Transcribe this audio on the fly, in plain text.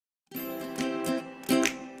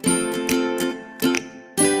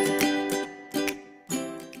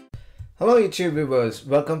Hello YouTube viewers,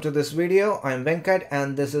 welcome to this video. I'm Venkat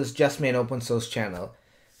and this is just me, an open source channel.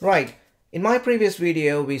 Right, in my previous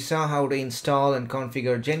video we saw how to install and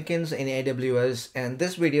configure Jenkins in AWS, and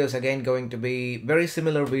this video is again going to be very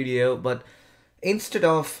similar video, but instead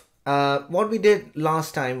of what we did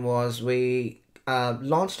last time was we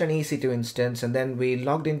launched an EC2 instance and then we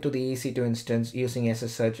logged into the EC2 instance using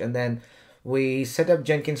SSH, and then we set up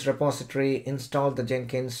Jenkins repository, installed the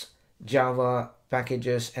Jenkins Java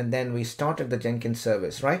packages, and then we started the Jenkins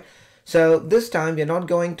service, right? So this time we're not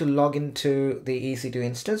going to log into the EC2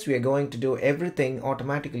 instance. We are going to do everything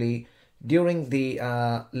automatically during the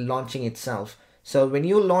launching itself. So when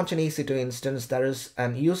you launch an EC2 instance, there is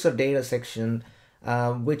an user data section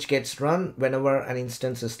which gets run whenever an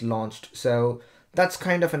instance is launched. So that's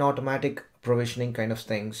kind of an automatic provisioning kind of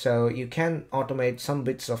thing. So you can automate some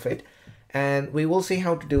bits of it, and we will see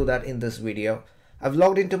how to do that in this video. I've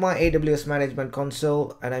logged into my AWS management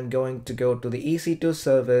console and I'm going to go to the EC2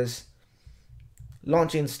 service,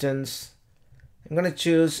 launch instance. I'm going to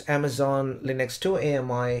choose Amazon Linux 2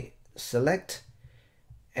 AMI, select,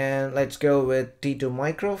 and let's go with T2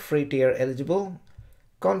 micro, free tier eligible,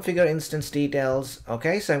 configure instance details.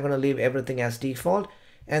 Okay, so I'm going to leave everything as default,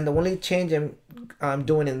 and the only change I'm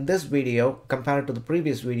doing in this video compared to the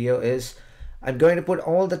previous video is I'm going to put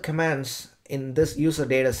all the commands in this user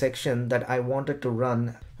data section that I wanted to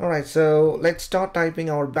run. Alright, so let's start typing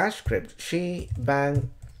our bash script. /bin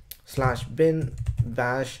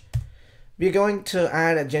bash. We're going to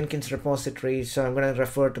add a Jenkins repository, so I'm going to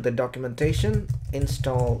refer to the documentation,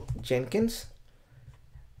 install Jenkins.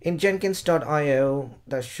 In jenkins.io,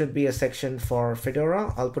 there should be a section for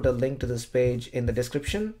Fedora. I'll put a link to this page in the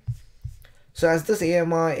description. So as this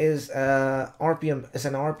AMI is an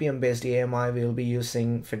RPM based AMI, we'll be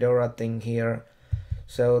using Fedora thing here.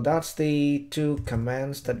 So that's the two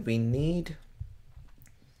commands that we need.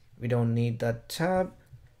 We don't need that tab.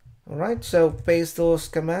 Alright, so paste those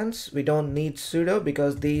commands. We don't need sudo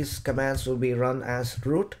because these commands will be run as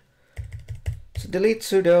root. So delete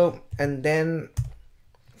sudo, and then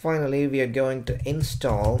finally we are going to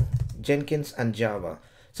install Jenkins and Java.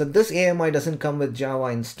 So this AMI doesn't come with Java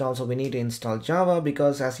installed, so we need to install Java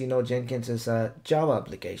because, as you know, Jenkins is a Java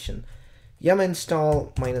application. Yum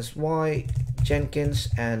install -y Jenkins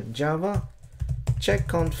and Java, check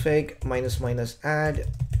config -- add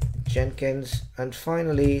Jenkins, and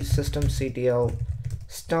finally systemctl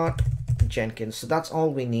start Jenkins. So that's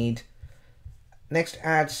all we need. Next,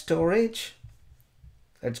 add storage.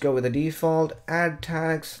 Let's go with the default. Add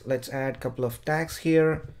tags. Let's add a couple of tags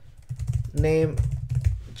here. Name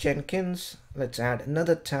Jenkins. Let's add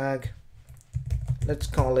another tag. Let's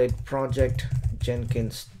call it project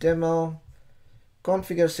Jenkins demo.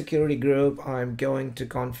 Configure security group. I'm going to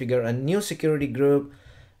configure a new security group.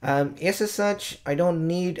 SSH, I don't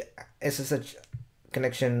need SSH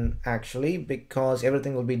connection actually because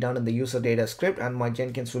everything will be done in the user data script and my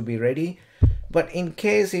Jenkins will be ready. But in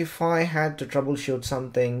case if I had to troubleshoot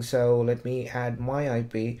something, so let me add my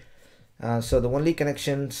IP. So the only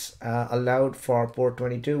connections allowed for port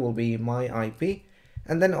 22 will be my IP,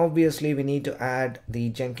 and then obviously we need to add the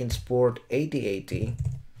Jenkins port 8080.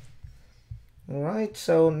 Alright,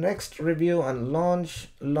 so next, review and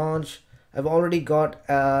launch. I've already got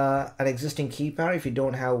an existing key pair. If you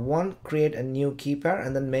don't have one, create a new key pair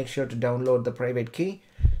and then make sure to download the private key,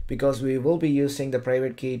 because we will be using the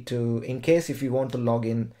private key to, in case if you want to log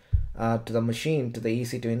in to the machine, to the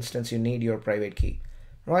EC2 instance, you need your private key.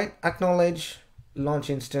 Right, acknowledge,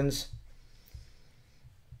 launch instance,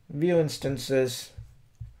 view instances.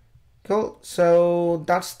 Cool, so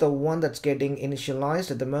that's the one that's getting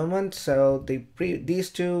initialized at the moment. So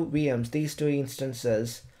these two VMs, these two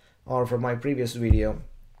instances are from my previous video.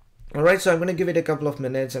 Alright, so I'm going to give it a couple of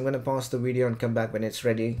minutes. I'm going to pause the video and come back when it's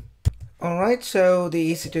ready. Alright, so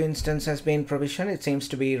the EC2 instance has been provisioned. It seems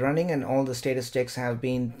to be running and all the status checks have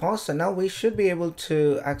been paused. So now we should be able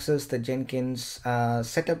to access the Jenkins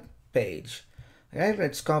setup page. Okay,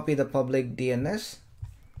 let's copy the public DNS,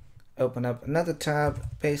 open up another tab,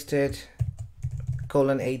 paste it,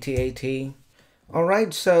 :8080.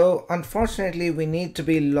 Alright, so unfortunately we need to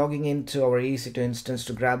be logging into our EC2 instance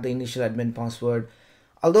to grab the initial admin password.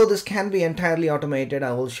 Although this can be entirely automated,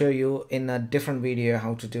 I will show you in a different video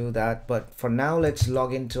how to do that. But for now, let's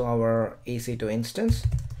log into our EC2 instance.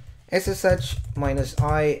 SSH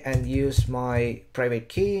 -i and use my private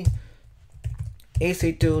key.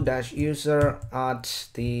 EC2-user at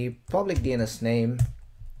the public DNS name.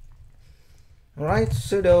 Alright,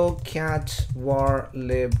 sudo cat var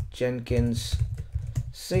lib Jenkins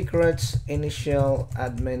secrets initial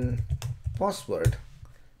admin password.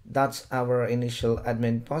 That's our initial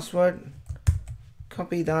admin password.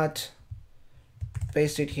 Copy that,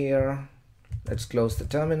 paste it here. Let's close the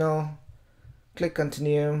terminal, click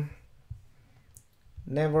continue.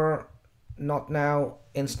 Never, not now,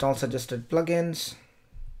 install suggested plugins.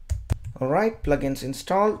 Alright, plugins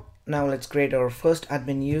installed. Now let's create our first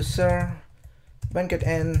admin user. Venkat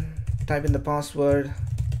N, type in the password,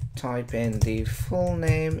 type in the full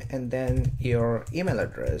name and then your email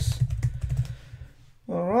address.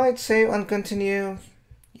 Alright, save and continue.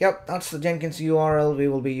 Yep, that's the Jenkins URL we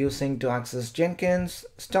will be using to access Jenkins.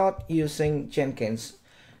 Start using Jenkins.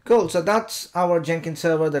 Cool, so that's our Jenkins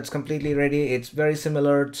server that's completely ready. It's very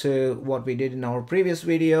similar to what we did in our previous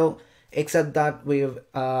video, except that we've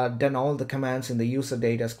done all the commands in the user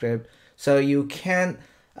data script. So you can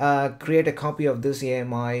create a copy of this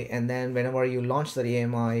AMI, and then whenever you launch the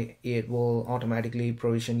AMI, it will automatically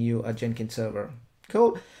provision you a Jenkins server.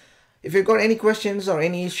 Cool. If you've got any questions or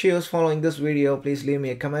any issues following this video, please leave me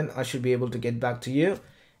a comment. I should be able to get back to you.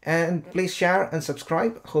 And please share and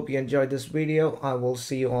subscribe. Hope you enjoyed this video. I will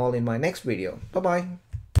see you all in my next video. Bye-bye.